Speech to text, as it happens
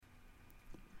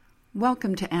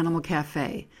Welcome to Animal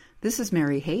Cafe. This is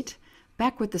Mary Haight,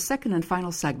 back with the second and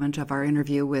final segment of our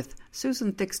interview with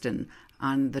Susan Thixton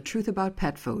on the truth about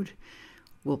pet food.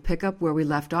 We'll pick up where we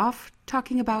left off,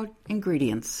 talking about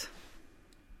ingredients.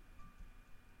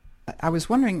 I was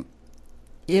wondering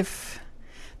if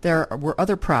there were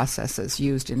other processes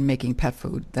used in making pet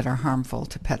food that are harmful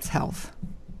to pets' health.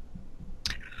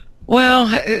 Well,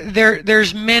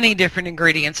 there's many different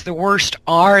ingredients. The worst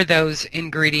are those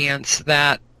ingredients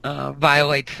that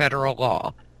violate federal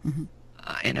law. Mm-hmm.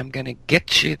 And I'm going to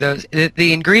get you those.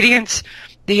 The ingredients,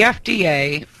 the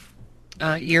FDA,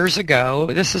 years ago,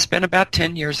 this has been about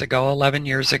 10 years ago, 11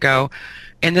 years ago,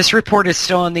 and this report is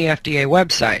still on the FDA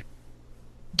website,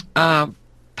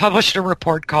 published a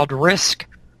report called Risk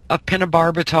of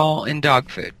Pentobarbital in Dog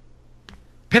Food.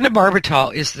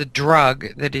 Pentobarbital is the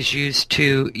drug that is used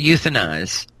to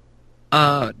euthanize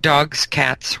dogs,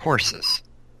 cats, horses.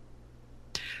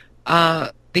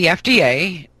 The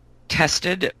FDA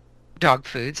tested dog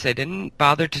foods. They didn't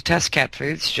bother to test cat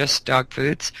foods, just dog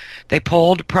foods. They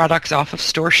pulled products off of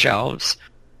store shelves,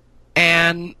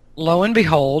 and lo and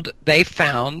behold, they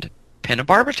found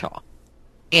pentobarbital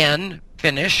in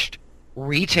finished,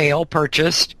 retail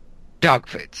purchased dog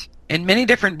foods in many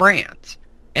different brands.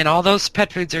 And all those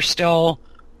pet foods are still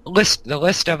the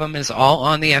list of them is all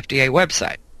on the FDA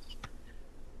website.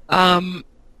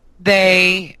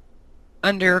 They,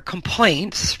 under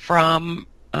complaints from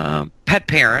pet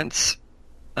parents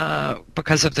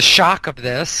because of the shock of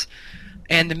this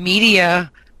and the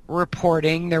media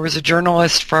reporting, there was a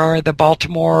journalist for the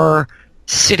Baltimore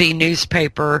City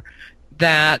newspaper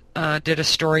that did a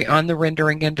story on the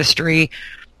rendering industry.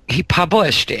 He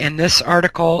published in this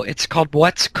article, it's called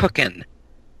What's Cookin'?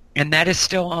 And that is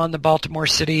still on the Baltimore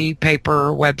City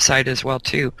paper website as well,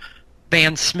 too.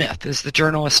 Van Smith is the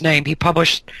journalist's name. He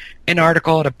published an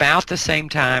article at about the same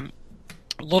time,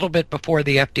 a little bit before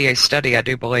the FDA study, I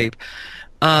do believe,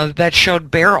 that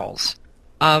showed barrels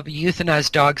of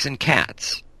euthanized dogs and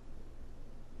cats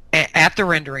at the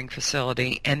rendering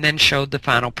facility, and then showed the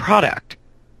final product,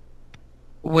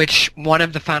 which one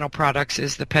of the final products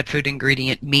is the pet food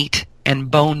ingredient meat and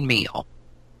bone meal.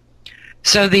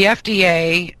 So the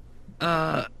FDA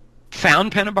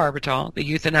found pentobarbital, the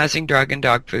euthanizing drug in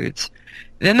dog foods.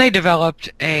 Then they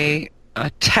developed a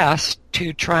test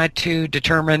to try to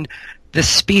determine the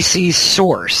species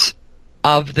source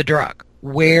of the drug.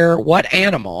 What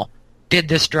animal did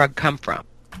this drug come from?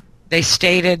 They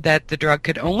stated that the drug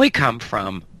could only come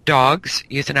from dogs,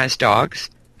 euthanized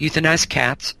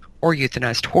cats, or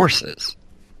euthanized horses.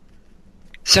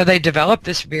 So they developed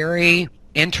this very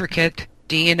intricate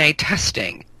DNA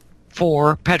testing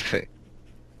for pet food.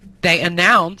 They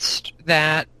announced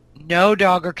that no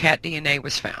dog or cat DNA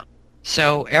was found.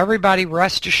 So everybody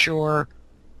rest assured,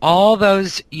 all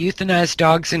those euthanized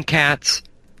dogs and cats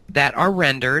that are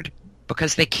rendered,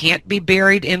 because they can't be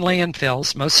buried in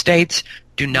landfills. Most states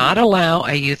do not allow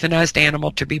a euthanized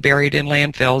animal to be buried in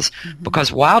landfills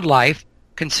because wildlife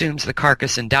consumes the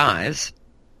carcass and dies.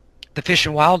 The Fish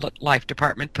and Wildlife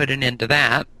Department put an end to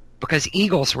that because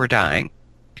eagles were dying.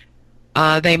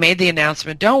 They made the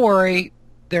announcement, don't worry,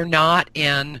 they're not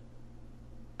in,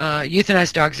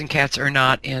 euthanized dogs and cats are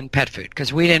not in pet food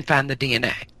because we didn't find the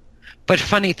DNA. But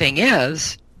funny thing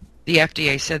is, the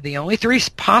FDA said the only three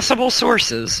possible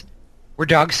sources were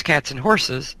dogs, cats, and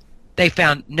horses. They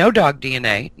found no dog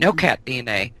DNA, no cat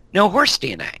DNA, no horse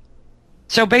DNA.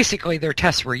 So basically their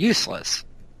tests were useless.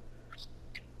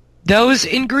 Those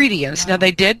ingredients, now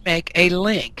they did make a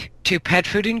link to pet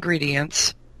food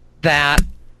ingredients that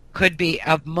could be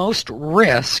of most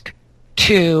risk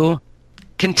to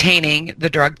containing the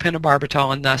drug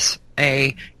pentobarbital and thus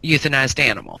a euthanized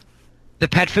animal. The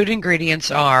pet food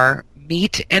ingredients are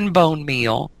meat and bone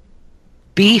meal,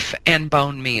 beef and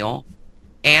bone meal,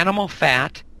 animal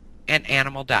fat, and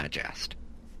animal digest.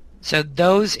 So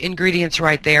those ingredients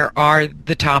right there are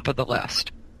the top of the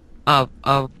list of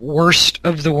worst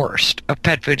of the worst of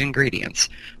pet food ingredients.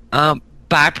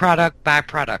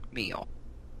 Byproduct meal.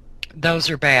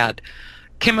 Those are bad.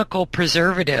 Chemical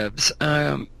preservatives,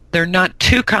 they're not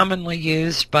too commonly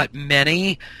used, but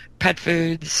many pet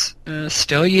foods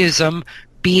still use them.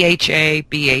 BHA,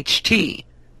 BHT,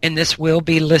 and this will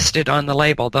be listed on the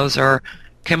label. Those are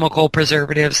chemical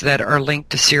preservatives that are linked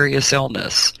to serious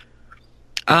illness.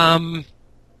 Gosh,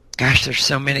 there's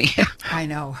so many. I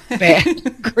know. Bad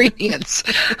ingredients.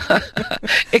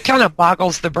 It kind of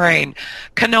boggles the brain.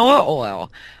 Canola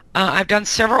oil. I've done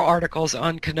several articles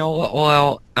on canola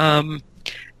oil.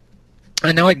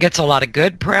 I know it gets a lot of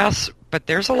good press, but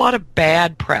there's a lot of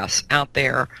bad press out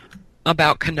there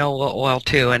about canola oil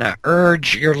too, and I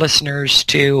urge your listeners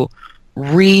to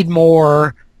read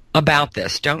more about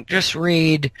this. Don't just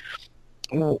read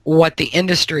what the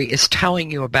industry is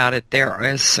telling you about it. There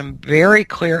is some very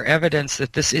clear evidence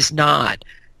that this is not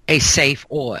a safe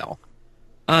oil.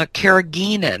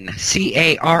 Carrageenan,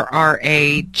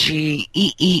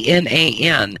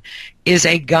 Carrageenan, is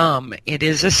a gum. It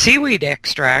is a seaweed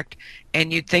extract,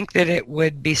 and you'd think that it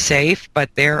would be safe,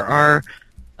 but there are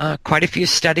quite a few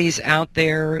studies out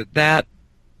there that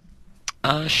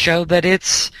show that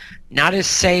it's not as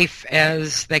safe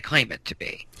as they claim it to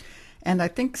be. And I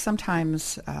think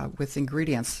sometimes with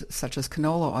ingredients such as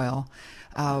canola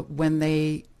oil, when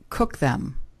they cook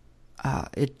them,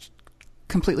 it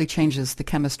completely changes the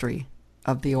chemistry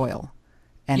of the oil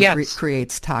and Yes.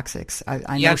 creates toxics. I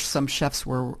know Yes. some chefs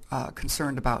were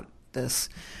concerned about this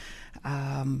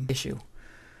issue.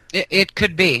 It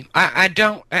could be. I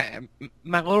don't,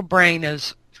 my little brain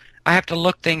is, I have to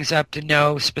look things up to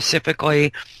know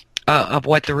specifically of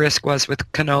what the risk was with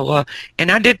canola.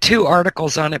 And I did 2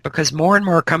 articles on it because more and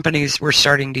more companies were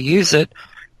starting to use it.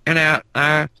 And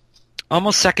I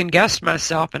almost second-guessed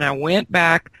myself, and I went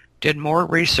back, did more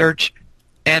research,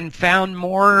 and found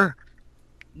more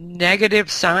negative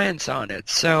science on it.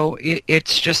 So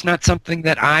it's just not something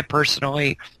that I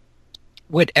personally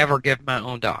would ever give my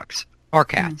own dogs or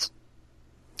cats.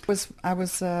 I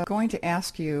was going to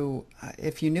ask you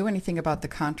if you knew anything about the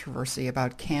controversy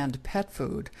about canned pet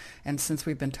food. And since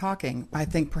we've been talking, I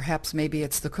think perhaps maybe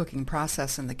it's the cooking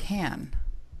process in the can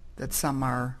that some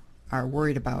are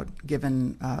worried about,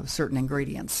 given certain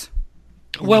ingredients.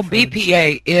 Well,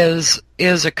 BPA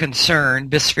is a concern.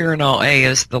 Bisphenol A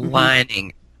is the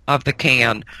lining of the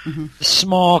can. The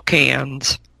small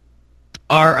cans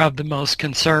are of the most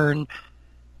concern.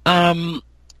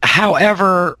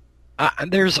 However,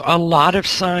 there's a lot of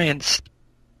science.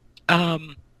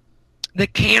 The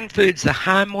canned foods, the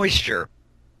high moisture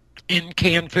in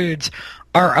canned foods,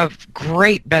 are of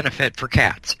great benefit for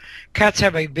cats. Cats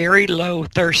have a very low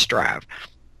thirst drive.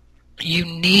 You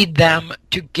need them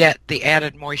to get the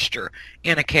added moisture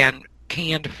in a canned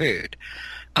food.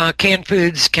 Canned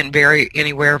foods can vary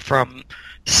anywhere from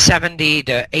 70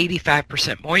 to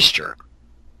 85% moisture.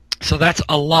 So that's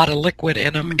a lot of liquid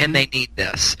in them, and they need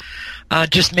this.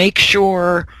 Just make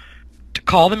sure to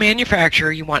call the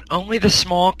manufacturer. You want only the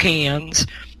small cans,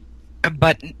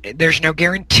 but there's no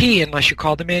guarantee unless you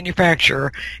call the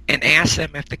manufacturer and ask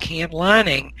them if the can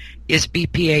lining is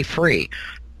BPA free.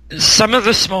 Some of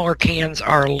the smaller cans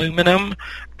are aluminum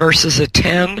versus a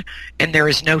tin, and there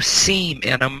is no seam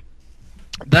in them.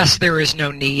 Thus, there is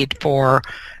no need for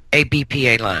a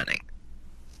BPA lining.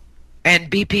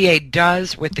 And BPA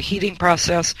does, with the heating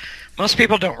process, most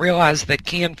people don't realize that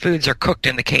canned foods are cooked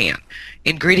in the can.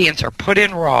 Ingredients are put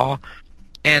in raw,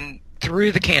 and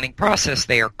through the canning process,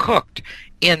 they are cooked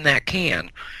in that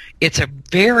can. It's a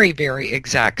very, very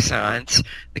exact science.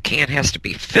 The can has to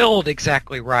be filled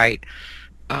exactly right.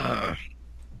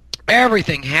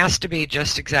 Everything has to be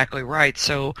just exactly right,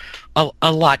 so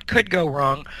a lot could go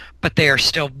wrong, but they are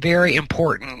still very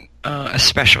important,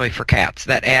 especially for cats,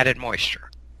 that added moisture.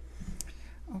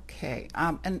 Okay,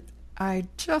 and how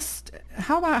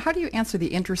do you answer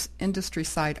the industry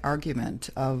side argument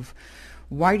of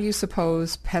why do you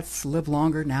suppose pets live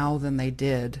longer now than they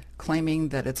did, claiming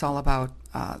that it's all about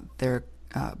their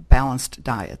balanced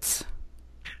diets?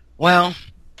 Well,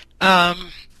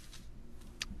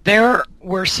 there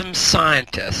were some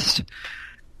scientists,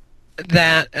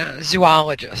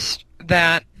 zoologists,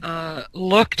 that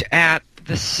looked at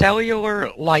the cellular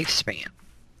lifespan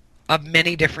of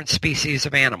many different species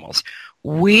of animals.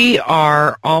 We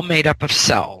are all made up of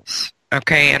cells,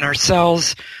 okay, and our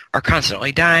cells are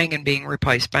constantly dying and being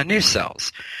replaced by new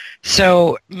cells.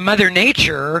 So Mother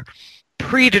Nature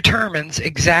predetermines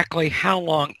exactly how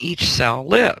long each cell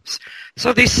lives.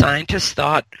 So these scientists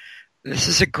thought this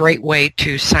is a great way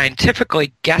to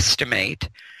scientifically guesstimate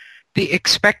the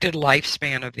expected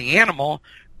lifespan of the animal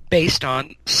based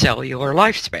on cellular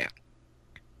lifespan.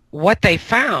 What they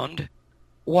found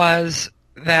was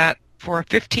that for a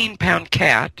 15-pound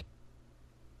cat,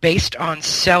 based on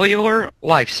cellular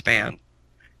lifespan,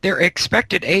 their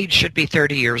expected age should be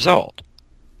 30 years old.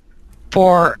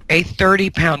 For a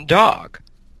 30-pound dog,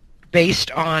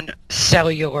 based on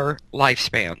cellular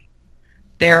lifespan,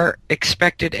 their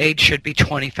expected age should be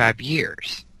 25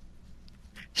 years.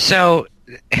 So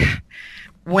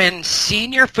when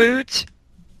senior foods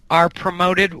are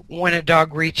promoted when a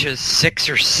dog reaches 6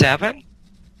 or 7,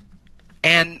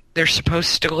 and they're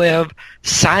supposed to live,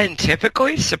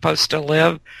 scientifically supposed to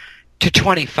live to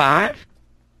 25,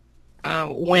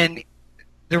 when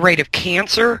the rate of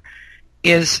cancer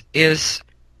is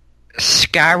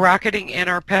skyrocketing in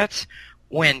our pets,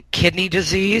 when kidney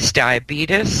disease,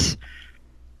 diabetes,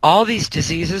 all these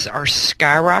diseases are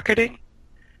skyrocketing,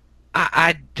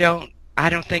 I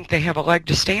don't think they have a leg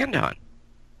to stand on.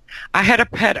 I had a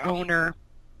pet owner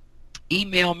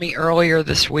email me earlier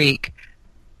this week.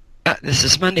 This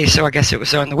is Monday, so I guess it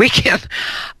was on the weekend.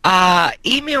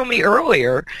 Email me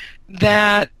earlier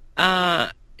that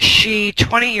she,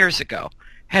 20 years ago,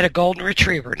 had a golden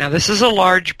retriever. Now, this is a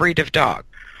large breed of dog.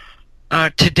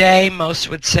 Today, most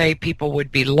would say people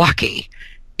would be lucky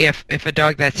if a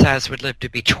dog that size would live to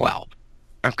be 12.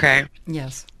 Okay?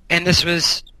 Yes. And this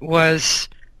was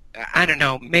I don't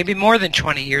know, maybe more than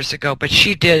 20 years ago, but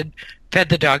she fed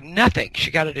the dog nothing. She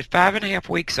got it at 5.5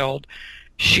 weeks old.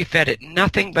 She fed it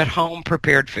nothing but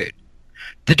home-prepared food.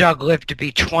 The dog lived to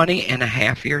be 20 and a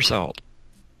half years old.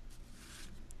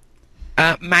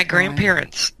 My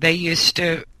grandparents, they used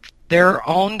to, their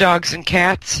own dogs and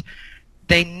cats,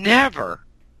 they never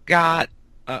got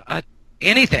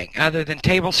anything other than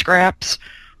table scraps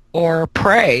or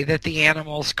prey that the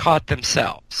animals caught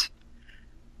themselves.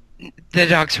 The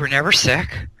dogs were never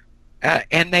sick,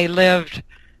 and they lived,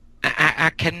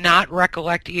 I cannot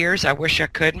recollect years. I wish I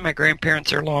could. My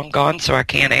grandparents are long gone, so I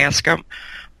can't ask them.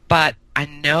 But I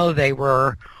know they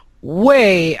were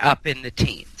way up in the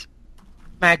teens.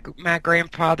 My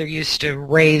grandfather used to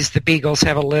raise the beagles,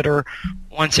 have a litter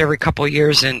once every couple of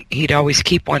years, and he'd always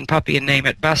keep one puppy and name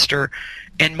it Buster.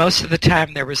 And most of the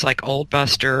time there was like Old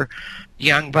Buster,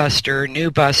 Young Buster,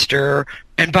 New Buster,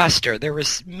 and Buster. There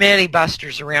was many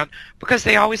Busters around because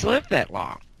they always lived that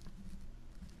long.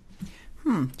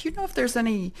 Do you know if there's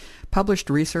any published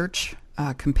research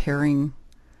comparing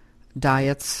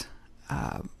diets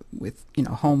with,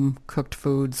 home cooked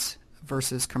foods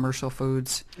versus commercial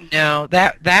foods? No,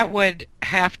 that would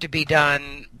have to be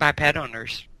done by pet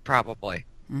owners, probably.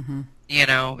 Mm-hmm.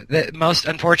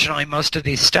 Unfortunately, most of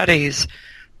these studies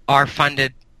are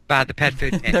funded by the pet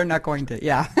food industry. They're not going to,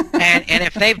 yeah. and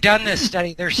if they've done this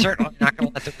study, they're certainly not going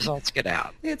to let the results get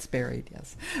out. It's buried,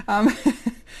 yes.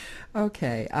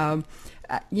 Okay.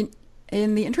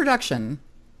 In the introduction,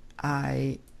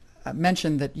 I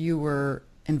mentioned that you were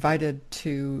invited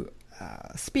to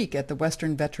speak at the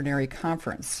Western Veterinary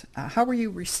Conference. How were you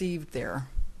received there?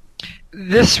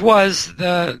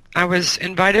 I was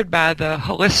invited by the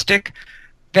Holistic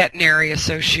Veterinary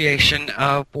Association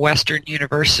of Western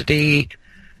University,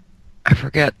 I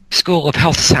forget, School of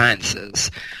Health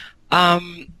Sciences.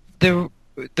 The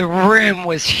room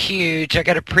was huge. I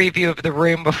got a preview of the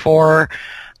room before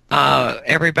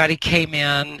everybody came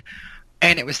in,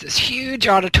 and it was this huge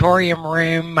auditorium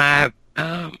room. My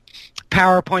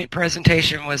PowerPoint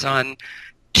presentation was on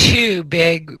two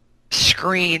big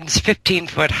screens,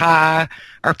 15-foot high,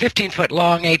 or 15-foot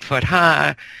long, 8-foot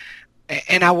high.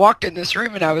 And I walked in this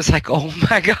room and I was like, oh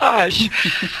my gosh.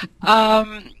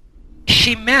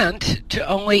 She meant to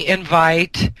only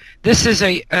invite, this is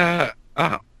a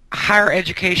higher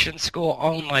education school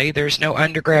only. There's no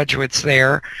undergraduates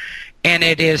there. And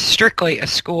it is strictly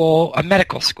a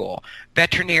medical school.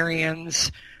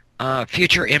 Veterinarians,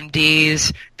 future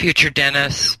MDs, future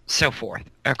dentists, so forth.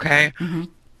 Okay?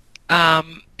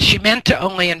 Mm-hmm. She meant to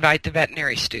only invite the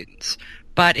veterinary students,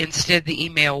 but instead the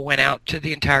email went out to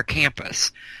the entire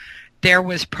campus. There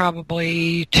was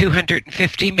probably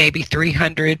 250, maybe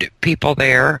 300 people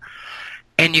there,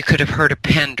 and you could have heard a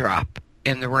pin drop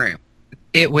in the room.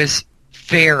 It was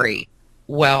very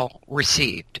well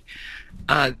received.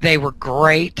 They were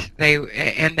great. They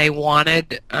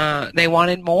wanted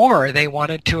more. They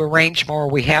wanted to arrange more.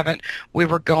 We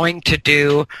were going to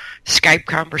do Skype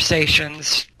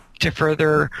conversations to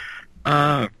further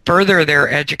their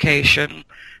education,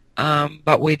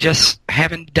 but we just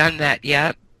haven't done that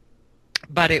yet.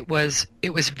 But it was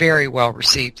very well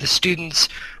received. The students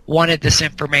wanted this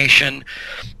information,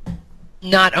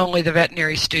 not only the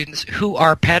veterinary students who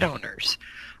are pet owners,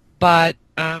 but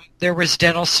there was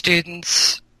dental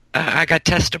students. I got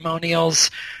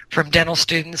testimonials from dental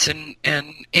students and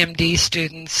MD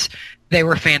students. They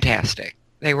were fantastic.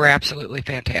 They were absolutely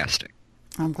fantastic.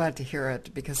 I'm glad to hear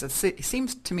it, because it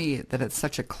seems to me that it's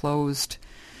such a closed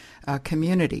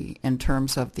community in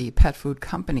terms of the pet food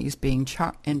companies being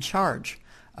in charge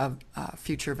of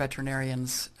future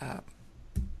veterinarians'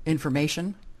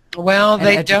 information. Well,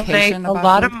 they donate a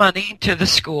lot of money to the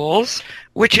schools,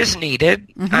 which is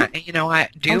needed. Mm-hmm. I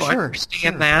do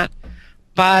understand that.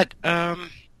 But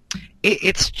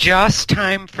it's just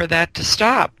time for that to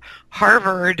stop.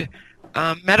 Harvard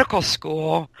Medical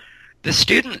School, the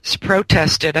students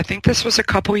protested, I think this was a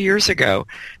couple years ago,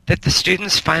 that the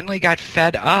students finally got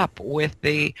fed up with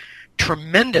the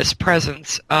tremendous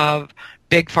presence of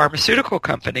big pharmaceutical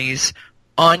companies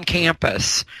on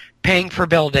campus, paying for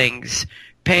buildings,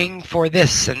 paying for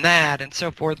this and that and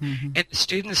so forth. Mm-hmm. And the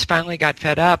students finally got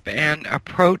fed up and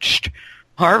approached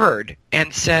Harvard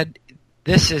and said,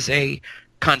 this is a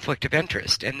conflict of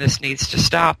interest and this needs to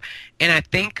stop. And I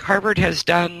think Harvard has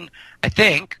done,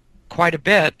 quite a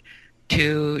bit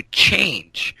to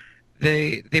change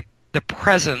the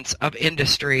presence of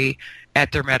industry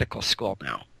at their medical school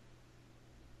now.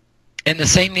 And the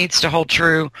same needs to hold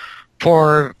true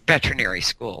for veterinary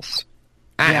schools.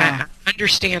 Yeah. I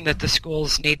understand that the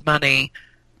schools need money,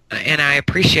 and I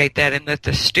appreciate that, and that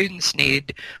the students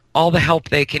need all the help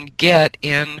they can get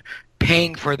in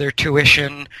paying for their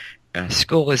tuition.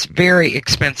 School is very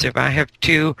expensive. I have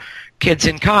 2 kids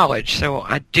in college, so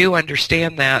I do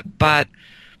understand that, but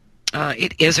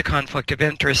it is a conflict of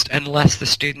interest unless the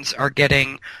students are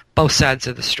getting both sides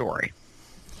of the story.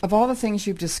 Of all the things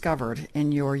you've discovered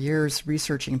in your years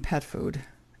researching pet food,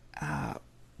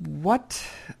 what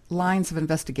lines of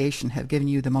investigation have given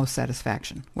you the most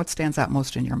satisfaction? What stands out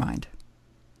most in your mind?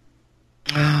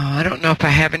 Oh, I don't know if I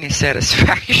have any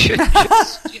satisfaction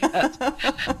just yet.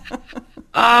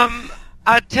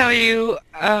 I'll tell you,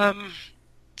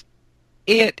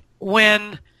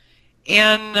 when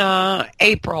in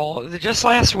April, just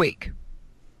last week,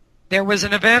 there was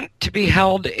an event to be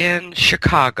held in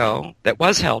Chicago, that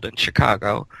was held in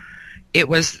Chicago. It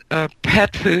was a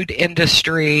pet food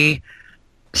industry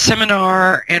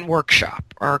seminar and workshop,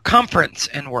 or conference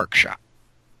and workshop.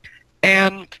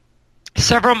 And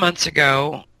several months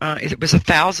ago, it was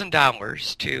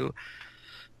 $1,000 to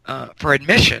for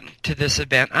admission to this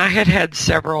event. I had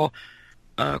several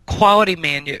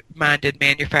quality-minded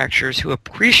manufacturers who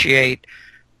appreciate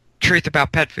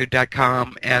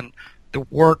truthaboutpetfood.com and the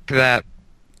work that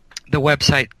the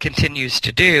website continues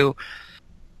to do,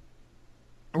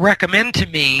 recommend to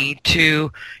me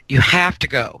you have to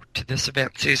go to this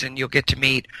event, Susan. You'll get to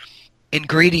meet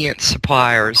ingredient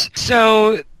suppliers.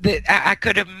 So that I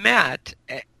could have met,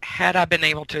 had I been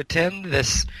able to attend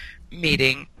this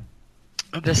meeting,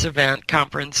 this event,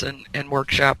 conference, and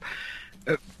workshop,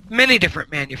 many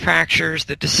different manufacturers,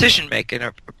 the decision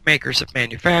makers of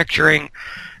manufacturing.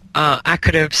 I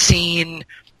could have seen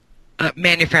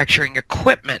manufacturing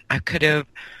equipment. I could have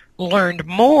learned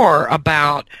more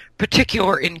about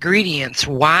particular ingredients,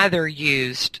 why they're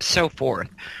used, so forth,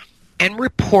 and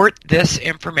report this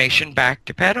information back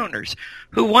to pet owners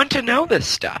who want to know this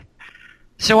stuff.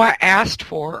 So I asked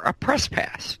for a press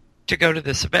pass to go to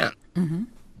this event. Mm-hmm.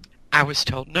 I was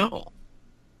told no.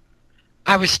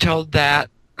 I was told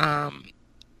that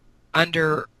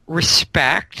under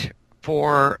respect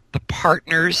for the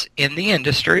partners in the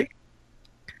industry,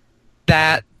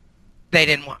 that they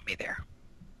didn't want me there.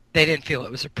 They didn't feel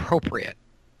it was appropriate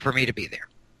for me to be there.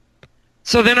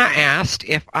 So then I asked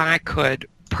if I could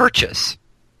purchase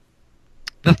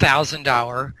the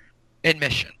 $1,000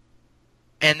 admission,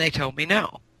 and they told me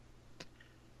no.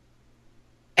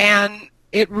 And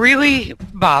it really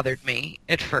bothered me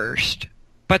at first,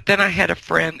 but then I had a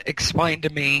friend explain to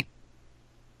me,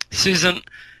 Susan,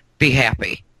 be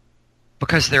happy,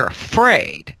 because they're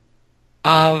afraid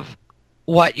of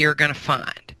what you're going to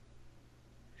find.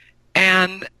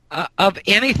 And of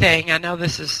anything, I know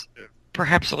this is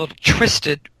perhaps a little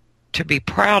twisted to be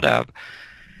proud of,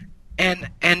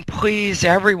 and please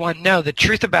everyone know the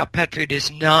truth about pet food is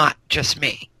not just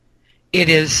me. It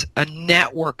is a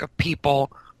network of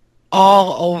people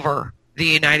all over the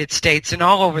United States and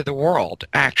all over the world,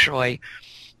 actually,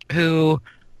 who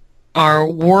are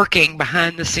working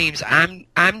behind the scenes.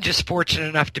 I'm just fortunate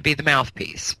enough to be the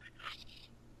mouthpiece.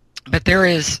 But there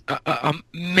is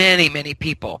many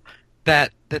people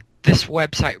that this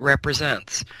website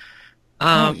represents.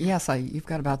 Yes, you've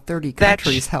got about 30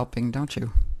 countries helping, don't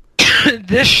you?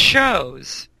 This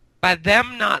shows, by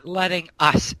them not letting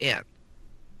us in,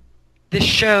 this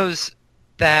shows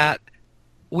that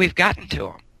we've gotten to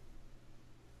them.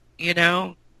 You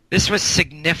know, this was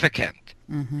significant.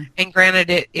 Mm-hmm. And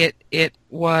granted, it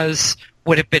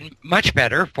would have been much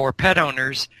better for pet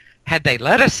owners had they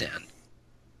let us in.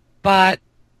 But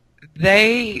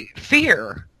they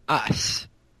fear us,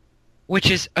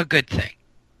 which is a good thing.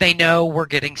 They know we're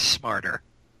getting smarter.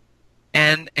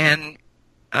 And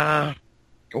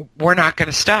we're not going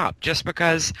to stop just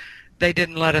because they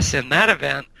didn't let us in that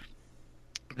event.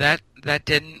 That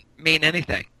didn't mean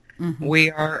anything. Mm-hmm.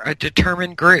 We are a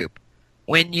determined group.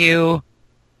 When you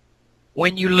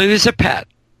lose a pet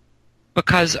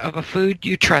because of a food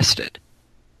you trusted,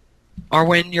 or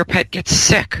when your pet gets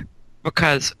sick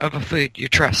because of a food you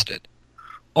trusted,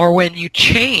 or when you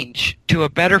change to a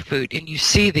better food and you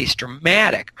see these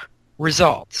dramatic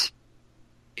results,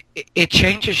 it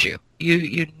changes you.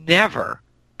 You never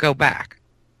go back.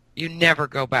 You never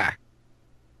go back.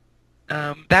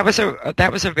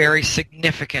 that was a very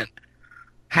significant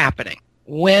happening.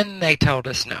 When they told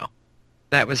us no,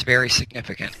 that was very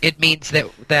significant. It means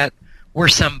that we're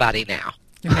somebody now.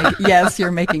 Yes,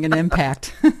 you're making an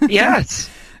impact. Yes,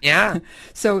 yeah.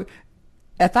 So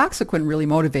ethoxyquin really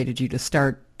motivated you to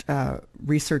start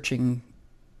researching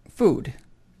food,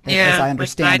 as I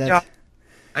understand it.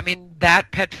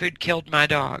 That pet food killed my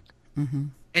dog. Mm-hmm.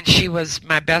 And she was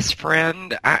my best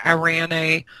friend. I ran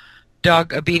a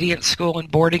dog obedience school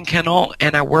and boarding kennel,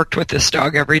 and I worked with this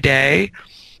dog every day.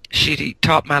 She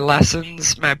taught my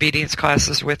lessons, my obedience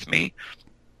classes with me.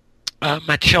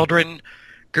 My children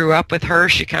grew up with her.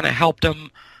 She kind of helped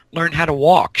them learn how to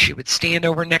walk. She would stand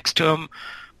over next to them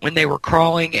when they were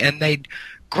crawling, and they'd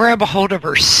grab a hold of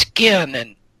her skin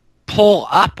and pull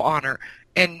up on her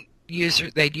and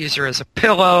they'd use her as a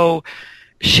pillow.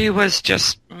 She was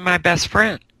just my best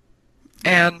friend.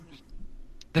 And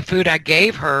the food I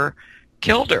gave her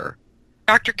killed her.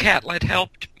 Dr. Catlett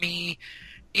helped me,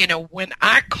 when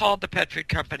I called the pet food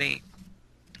company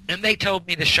and they told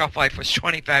me the shelf life was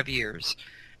 25 years,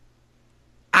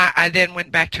 I then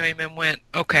went back to him and went,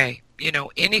 okay,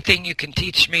 anything you can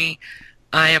teach me,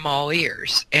 I am all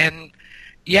ears. And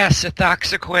yes,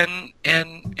 ethoxyquin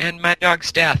and my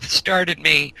dog's death started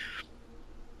me,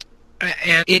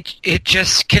 and it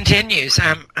just continues.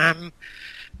 I'm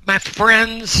my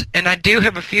friends, and I do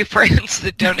have a few friends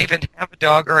that don't even have a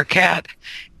dog or a cat,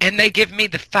 and they give me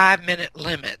the 5-minute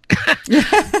limit.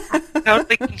 I'm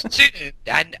totally consumed.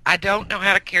 I don't know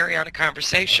how to carry on a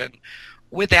conversation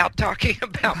without talking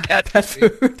about pet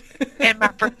food. And my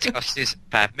friends go, Susan,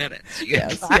 5 minutes.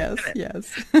 Yes.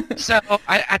 So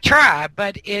I try,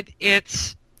 but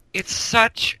it's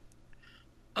such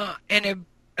an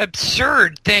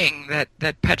absurd thing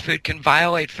that pet food can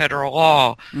violate federal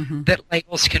law, mm-hmm. that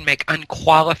labels can make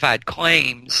unqualified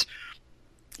claims.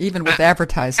 Even with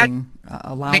advertising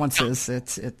allowances,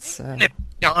 it's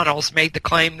McDonald's made the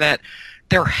claim that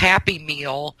their Happy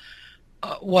Meal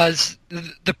was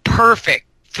the perfect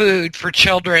food for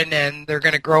children, and they're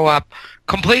going to grow up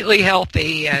completely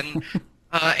healthy and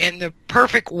the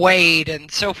perfect weight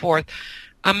and so forth.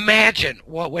 Imagine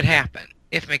what would happen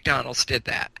if McDonald's did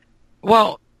that.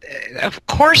 Well, of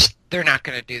course they're not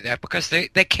going to do that because they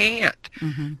can't.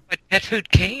 Mm-hmm. But pet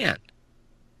food can.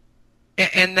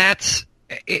 And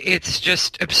it's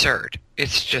just absurd.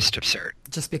 It's just absurd.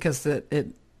 Just because it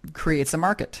creates a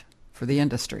market for the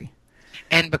industry.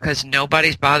 And because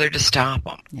nobody's bothered to stop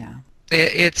them. Yeah.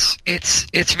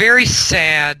 It's very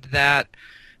sad that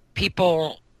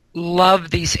people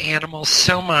love these animals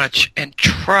so much and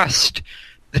trust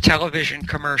the television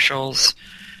commercials,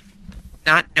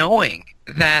 not knowing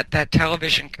that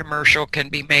television commercial can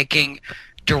be making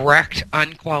direct,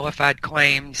 unqualified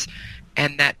claims,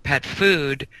 and that pet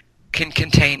food can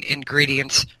contain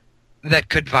ingredients that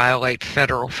could violate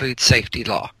federal food safety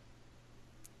law.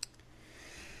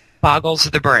 Boggles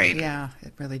the brain. Yeah,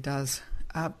 it really does.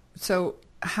 So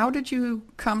how did you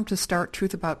come to start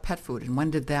Truth About Pet Food, and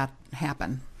when did that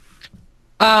happen?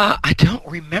 I don't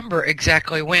remember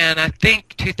exactly when. I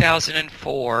think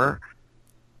 2004,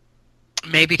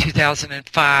 maybe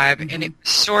 2005, mm-hmm. and it was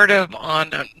sort of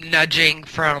on a nudging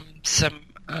from some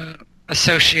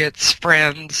associates,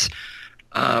 friends,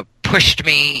 pushed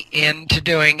me into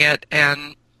doing it,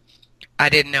 and I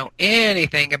didn't know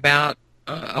anything about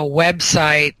a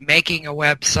website, making a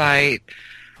website,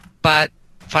 but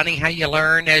funny how you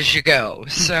learn as you go.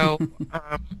 So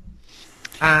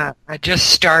I just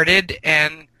started,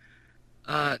 and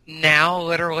now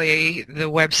literally the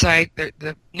website,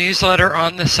 the newsletter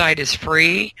on the site is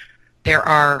free. There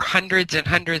are hundreds and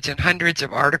hundreds and hundreds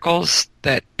of articles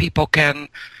that people can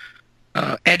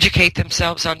educate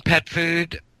themselves on pet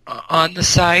food on the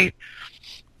site.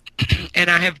 And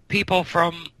I have people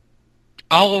from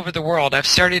all over the world. I've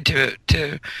started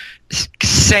to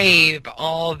save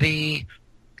all the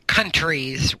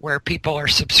countries where people are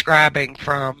subscribing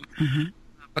from, mm-hmm.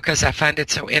 because I find it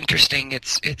so interesting.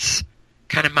 It's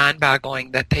kind of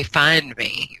mind-boggling that they find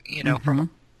me, mm-hmm. from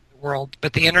the world.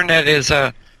 But the internet is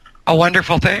a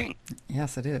wonderful thing.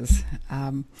 Yes, it is.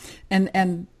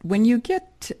 And when you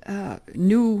get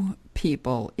new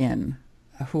people in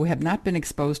who have not been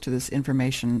exposed to this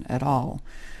information at all,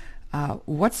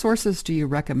 what sources do you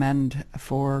recommend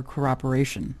for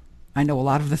corroboration? I know a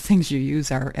lot of the things you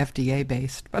use are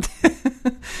FDA-based, but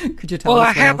could you tell us? Well,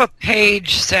 I have a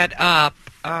page set up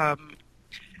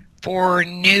for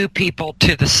new people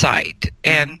to the site,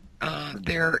 and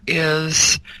there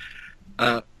is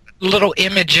little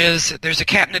images. There's a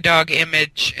cat and a dog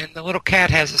image, and the little cat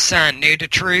has a son, new to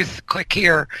truth. Click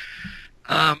here.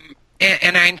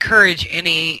 And I encourage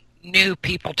any new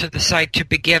people to the site to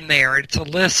begin there. It's a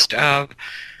list of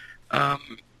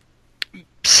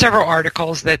several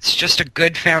articles that's just a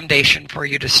good foundation for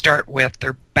you to start with.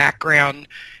 Their background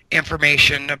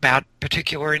information about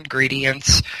particular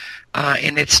ingredients,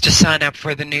 and it's to sign up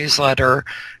for the newsletter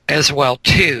as well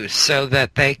too, so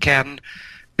that they can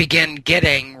begin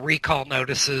getting recall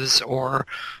notices or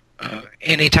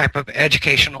any type of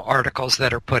educational articles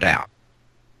that are put out.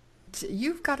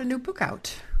 You've got a new book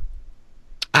out.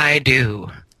 I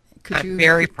do. I'm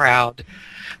very proud.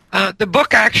 The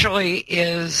book actually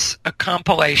is a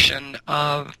compilation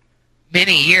of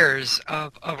many years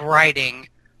of writing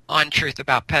on truth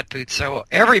about pet food. So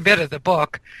every bit of the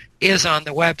book is on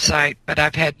the website, but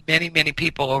I've had many, many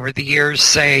people over the years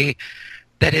say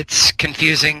that it's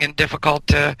confusing and difficult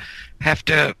to have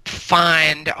to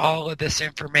find all of this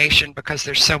information because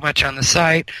there's so much on the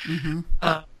site. Mm-hmm.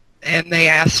 And they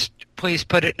asked, please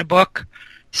put it in a book.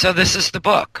 So this is the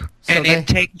book. So and it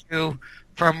takes you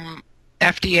from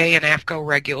FDA and AFCO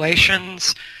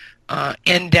regulations,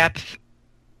 in-depth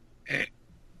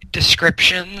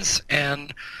descriptions,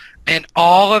 and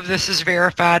all of this is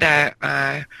verified.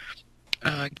 I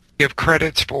give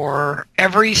credits for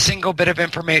every single bit of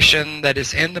information that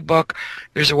is in the book.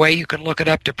 There's a way you can look it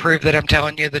up to prove that I'm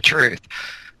telling you the truth.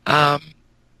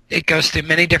 It goes through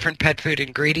many different pet food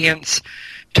ingredients.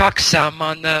 Talks some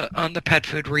on the pet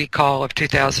food recall of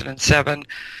 2007.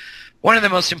 One of the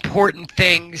most important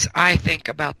things I think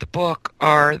about the book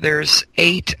are there's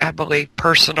 8, I believe,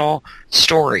 personal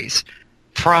stories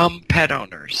from pet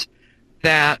owners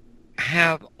that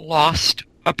have lost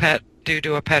a pet due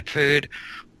to a pet food,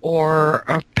 or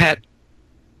a pet,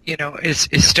 is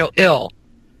still ill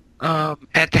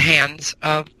at the hands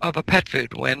of a pet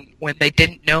food when they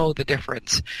didn't know the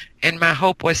difference. And my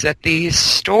hope was that these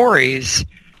stories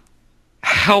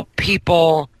help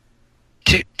people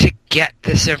to get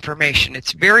this information.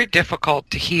 It's very difficult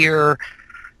to hear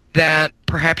that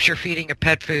perhaps you're feeding a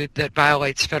pet food that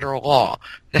violates federal law,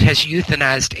 that has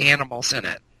euthanized animals in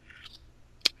it.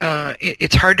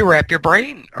 It's hard to wrap your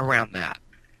brain around that.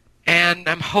 And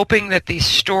I'm hoping that these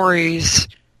stories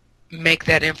make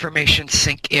that information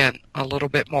sink in a little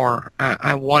bit more.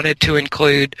 I wanted to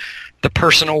include the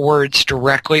personal words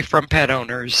directly from pet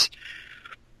owners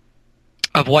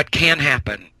of what can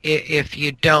happen if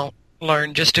you don't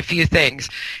learn just a few things.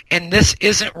 And this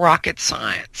isn't rocket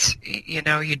science.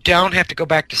 You don't have to go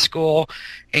back to school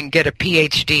and get a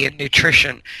PhD in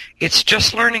nutrition. It's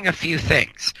just learning a few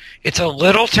things. It's a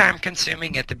little time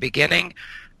consuming at the beginning,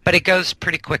 but it goes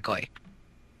pretty quickly.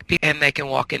 And they can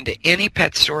walk into any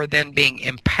pet store then being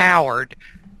empowered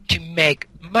to make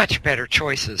much better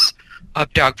choices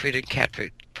of dog food and cat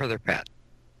food for their pet.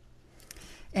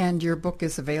 And your book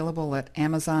is available at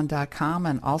Amazon.com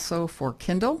and also for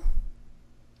Kindle?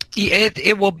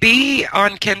 It will be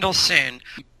on Kindle soon.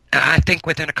 I think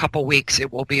within a couple weeks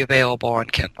it will be available on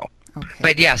Kindle. Okay.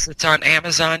 But yes, it's on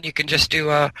Amazon. You can just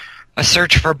do a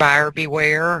search for Buyer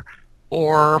Beware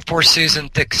or for Susan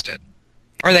Thixton.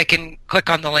 Or they can click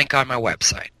on the link on my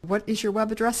website. What is your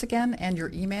web address again and your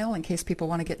email in case people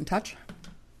want to get in touch?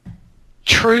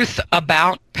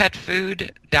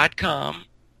 truthaboutpetfood.com.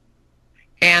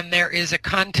 And there is a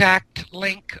contact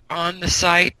link on the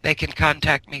site. They can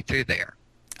contact me through there.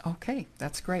 Okay,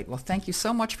 that's great. Well, thank you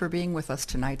so much for being with us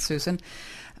tonight, Susan.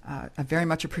 I very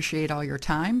much appreciate all your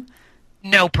time.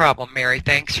 No problem, Mary.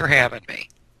 Thanks for having me.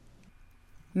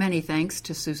 Many thanks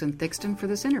to Susan Thixton for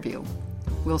this interview.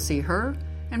 We'll see her,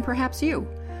 and perhaps you,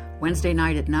 Wednesday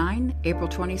night at 9, April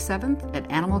 27th at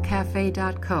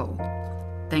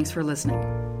animalcafe.co. Thanks for listening.